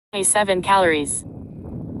27 calories.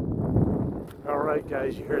 Alright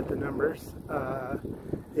guys, you heard the numbers.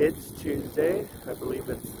 It's Tuesday. I believe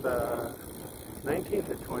it's the 19th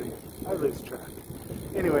or 20th. I lose track.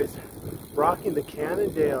 Anyways, rocking the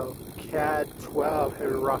Cannondale caad12.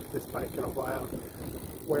 Haven't rocked this bike in a while.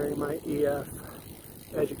 Wearing my EF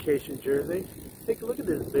education jersey. Take a look at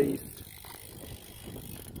this beast.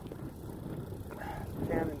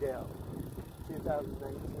 Cannondale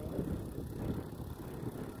 2019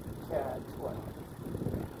 caad12.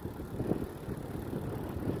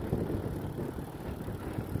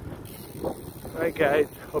 Alright guys,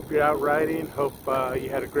 hope you're out riding. Hope you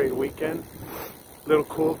had a great weekend. A little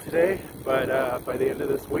cool today, but by the end of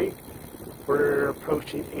this week we're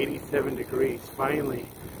approaching 87 degrees. Finally,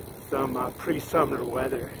 some pre-summer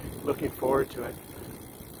weather. Looking forward to it.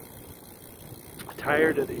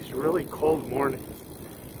 Tired of these really cold mornings.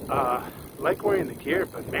 Like wearing the gear,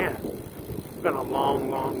 but man, it's been a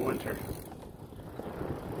long winter.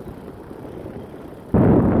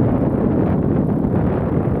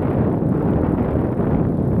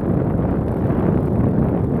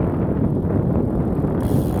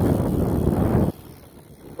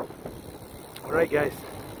 Alright guys,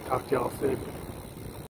 talk to y'all soon.